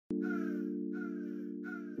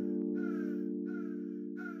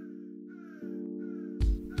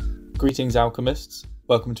Greetings alchemists,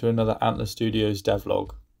 welcome to another Antler Studios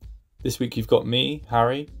devlog. This week you've got me,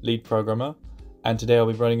 Harry, lead programmer, and today I'll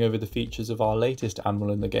be running over the features of our latest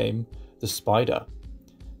animal in the game, the spider,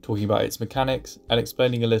 talking about its mechanics and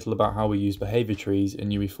explaining a little about how we use behaviour trees in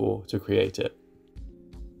UE4 to create it.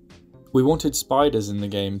 We wanted spiders in the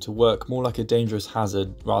game to work more like a dangerous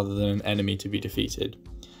hazard rather than an enemy to be defeated,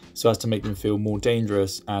 so as to make them feel more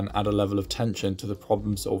dangerous and add a level of tension to the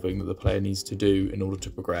problem solving that the player needs to do in order to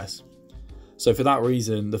progress. So for that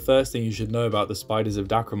reason, the first thing you should know about the spiders of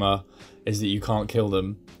Dakrama is that you can't kill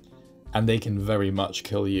them, and they can very much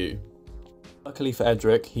kill you. Luckily for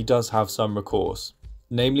Edric, he does have some recourse,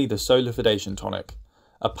 namely the Solar Fidation Tonic,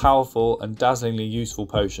 a powerful and dazzlingly useful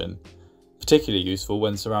potion, particularly useful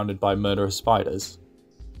when surrounded by murderous spiders.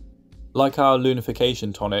 Like our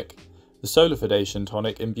Lunification Tonic, the Solar Fidation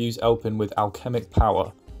Tonic imbues Elpin with alchemic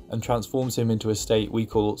power and transforms him into a state we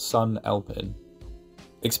call Sun Elpin.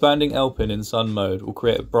 Expanding Elpin in Sun mode will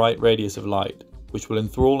create a bright radius of light, which will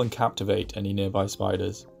enthrall and captivate any nearby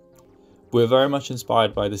spiders. We are very much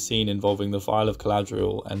inspired by the scene involving the Vial of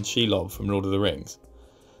Galadriel and Shelob from Lord of the Rings,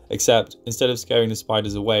 except instead of scaring the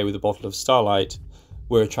spiders away with a bottle of starlight,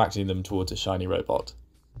 we're attracting them towards a shiny robot.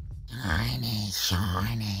 Shiny,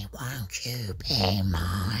 shiny, won't you be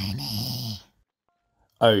mine?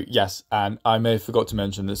 Oh yes, and I may have forgot to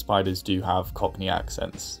mention that spiders do have Cockney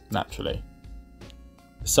accents, naturally.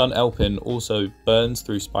 Sun Elpin also burns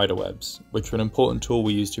through spider webs, which are an important tool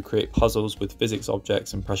we use to create puzzles with physics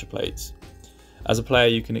objects and pressure plates. As a player,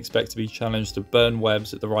 you can expect to be challenged to burn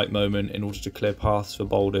webs at the right moment in order to clear paths for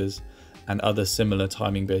boulders and other similar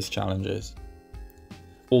timing-based challenges,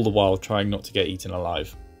 all the while trying not to get eaten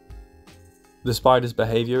alive. The spider's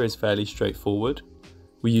behaviour is fairly straightforward.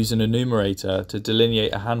 We use an enumerator to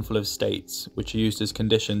delineate a handful of states, which are used as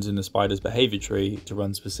conditions in the spider's behaviour tree to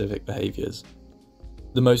run specific behaviours.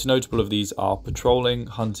 The most notable of these are patrolling,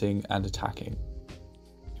 hunting, and attacking.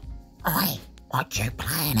 Oi, what you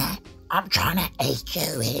playing at? I'm trying to eat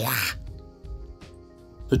you here.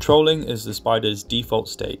 Patrolling is the spider's default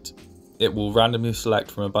state. It will randomly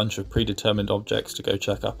select from a bunch of predetermined objects to go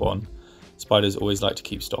check up on. Spiders always like to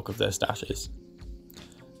keep stock of their stashes.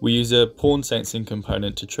 We use a pawn sensing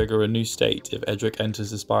component to trigger a new state if Edric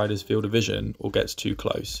enters the spider's field of vision or gets too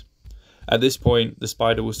close. At this point, the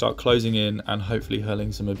spider will start closing in and hopefully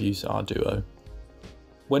hurling some abuse at our duo.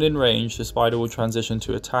 When in range, the spider will transition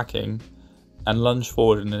to attacking and lunge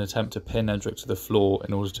forward in an attempt to pin Edric to the floor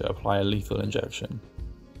in order to apply a lethal injection.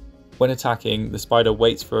 When attacking, the spider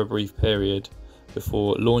waits for a brief period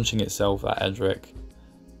before launching itself at Edric.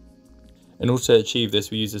 In order to achieve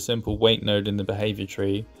this, we use a simple wait node in the behaviour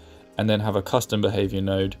tree and then have a custom behaviour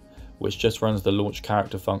node which just runs the launch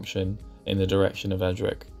character function in the direction of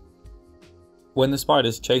Edric. When the spider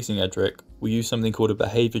is chasing Edric, we use something called a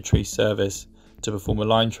behaviour tree service to perform a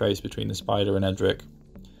line trace between the spider and Edric.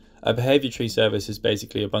 A behaviour tree service is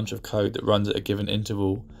basically a bunch of code that runs at a given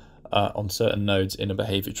interval on certain nodes in a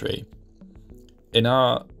behaviour tree.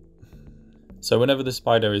 So whenever the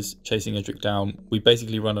spider is chasing Edric down, we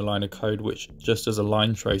basically run a line of code which just does a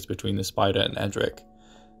line trace between the spider and Edric.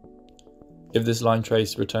 If this line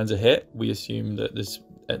trace returns a hit, we assume that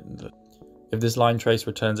the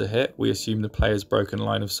player's broken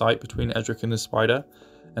line of sight between Edric and the spider,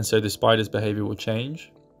 and so the spider's behaviour will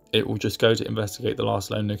change. It will just go to investigate the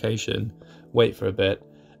last lone location, wait for a bit,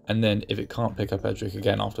 and then if it can't pick up Edric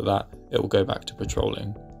again after that, it will go back to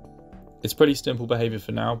patrolling. It's pretty simple behaviour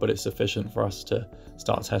for now, but it's sufficient for us to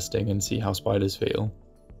start testing and see how spiders feel.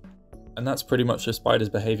 And that's pretty much the spider's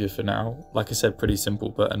behaviour for now. Like I said, pretty simple,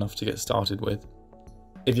 but enough to get started with.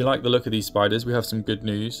 If you like the look of these spiders, we have some good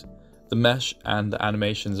news. The mesh and the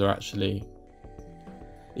animations are actually...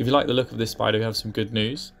 If you like the look of this spider, we have some good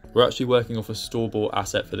news. We're actually working off a store-bought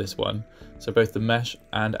asset for this one, so both the mesh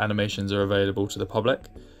and animations are available to the public.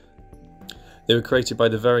 They were created by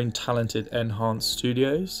the very talented Enhanced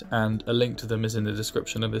Studios, and a link to them is in the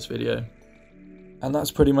description of this video. And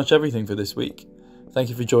that's pretty much everything for this week. Thank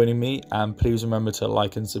you for joining me, and please remember to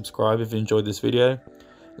like and subscribe if you enjoyed this video.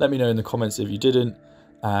 Let me know in the comments if you didn't,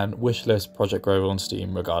 and wishlist Project Grover on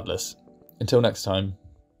Steam regardless. Until next time.